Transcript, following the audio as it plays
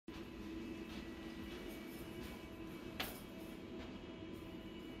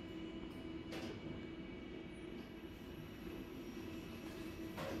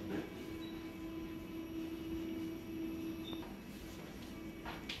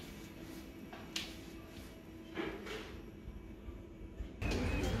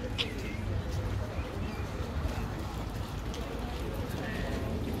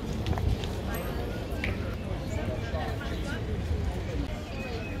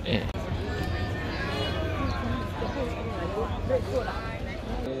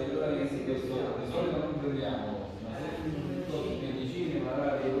non prendiamo, ma se medicine,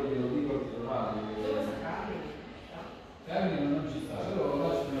 magari io lo dico che trovate. Carmine non ci sta, però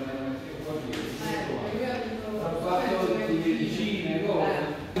lasciami ho fatto di medicine, cose.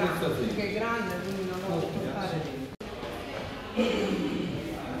 Che è grande, quindi non lo posso fare.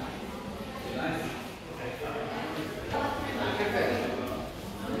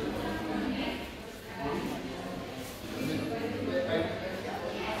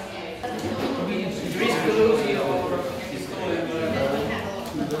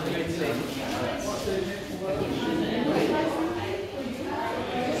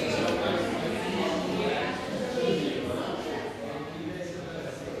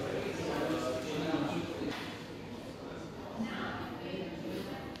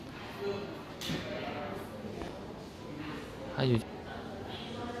 Aiuto.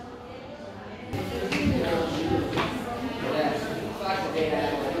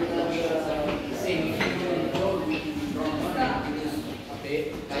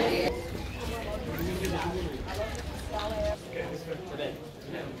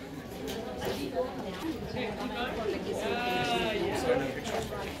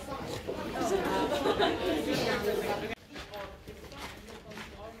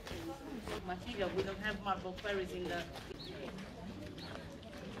 Material, we don't have marble quarries in the.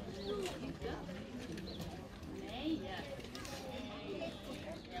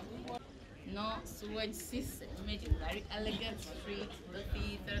 No sewage system. Imagine very elegant street, the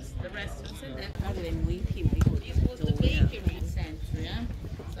theaters, the restaurants, and then. This was the bakery center, yeah?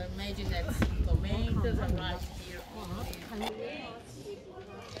 So imagine that tomatoes are right here.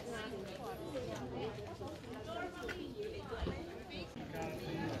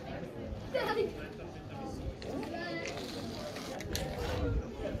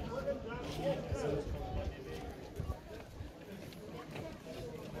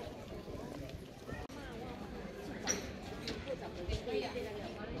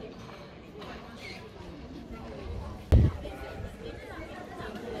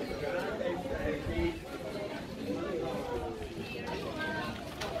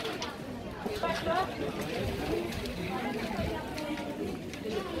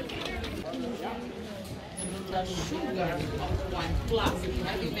 The sugar of one plastic,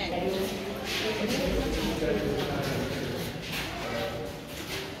 have you met?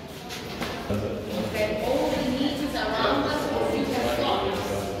 Okay, all the needs around us, you can stop.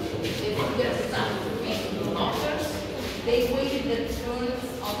 They put their stuff to make offers. They waited the turns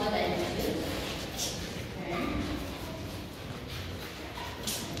on the benches.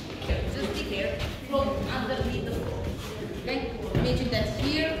 Okay. Just be here, float underneath the floor. Okay? Imagine that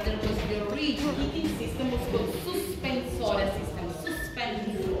here there was the original heating system was called suspensoria system,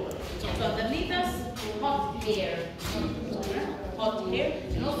 suspending floor. So underneath us, hot air,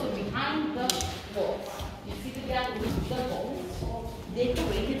 and also behind the walls. You see the gap with the walls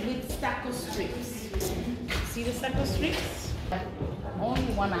decorated with stucco strips. See the stucco strips?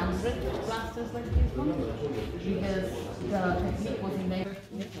 Only 100 plasters like this one, because the technique was invented.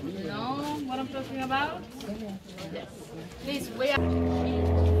 You know what I'm talking about? Yes. This way.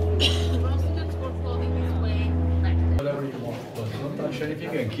 Prostitutes were clothing this way back then. Whatever you want, but don't touch anything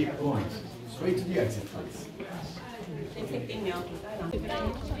and keep going. Straight to the exit, please.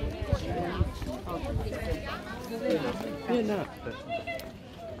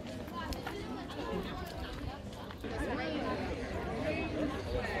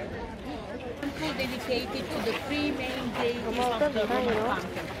 Dedicated to the three main days of the Roman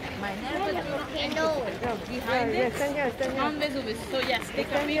Conquer. My behind it, on Vesuvius. So yes,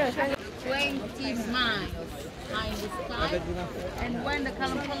 take a picture. 20 miles high in the sky, and when the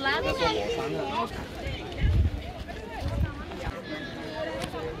column collapsed,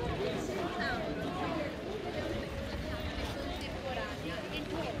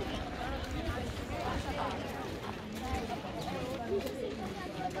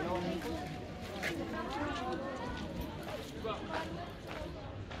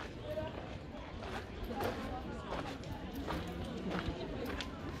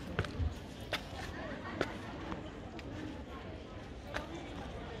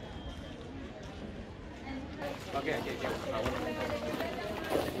 Okay.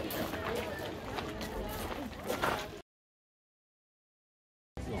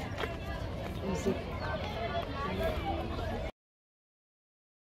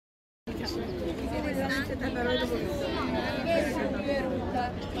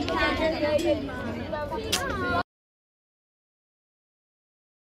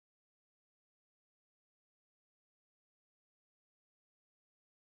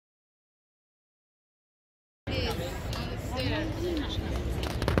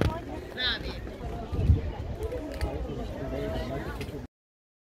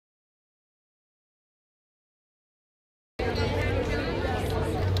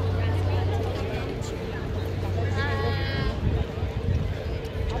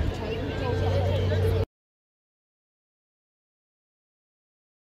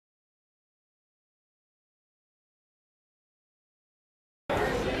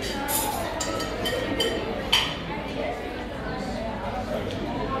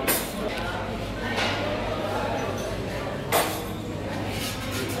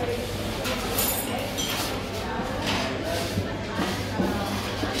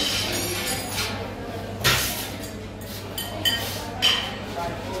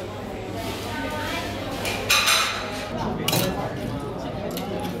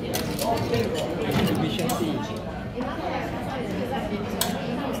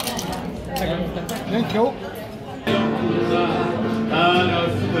 Thank you.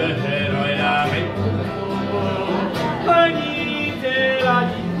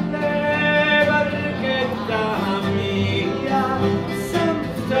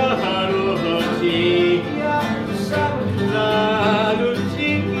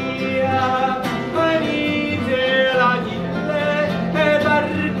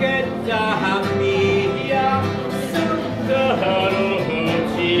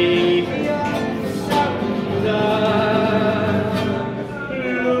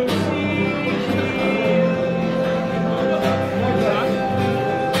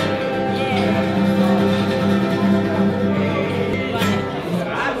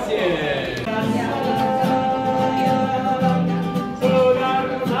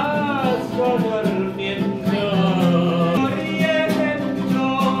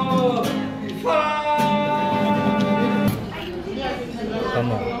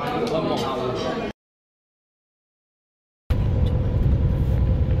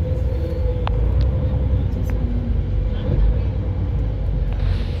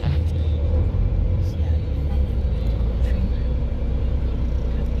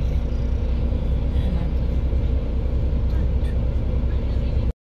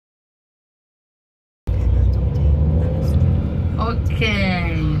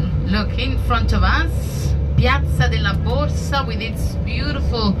 Okay, look in front of us, Piazza della Borsa with its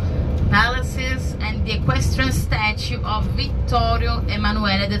beautiful palaces and the equestrian statue of Vittorio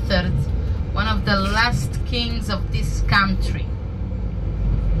Emanuele III, one of the last kings of this country,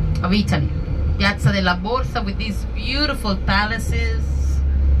 of Italy. Piazza della Borsa with these beautiful palaces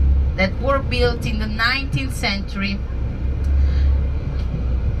that were built in the 19th century.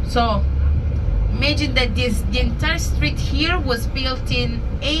 So imagine that the entire street here was built in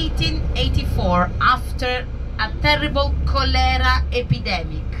 1884 after a terrible cholera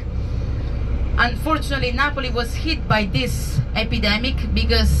epidemic. Unfortunately, Napoli was hit by this epidemic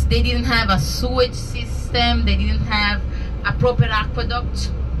because they didn't have a sewage system, they didn't have a proper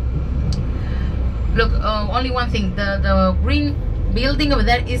aqueduct. Look, only one thing, the green building over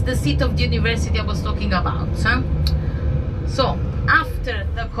there is the seat of the university I was talking about. Huh? So, after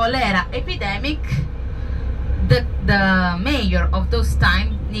the cholera epidemic, the mayor of those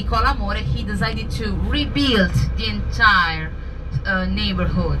times, Nicola More, he decided to rebuild the entire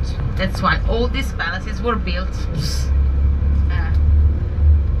neighborhood. That's why all these palaces were built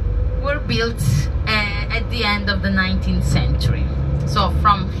at the end of the 19th century. So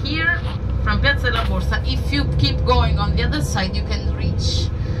from here, from Piazza della Borsa, if you keep going on the other side, you can reach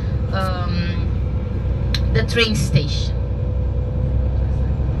the train station.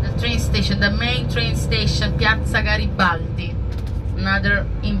 The main train station, Piazza Garibaldi, another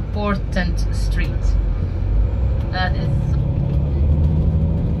important street. That is.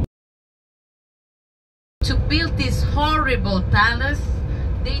 To build this horrible palace,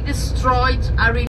 they destroyed a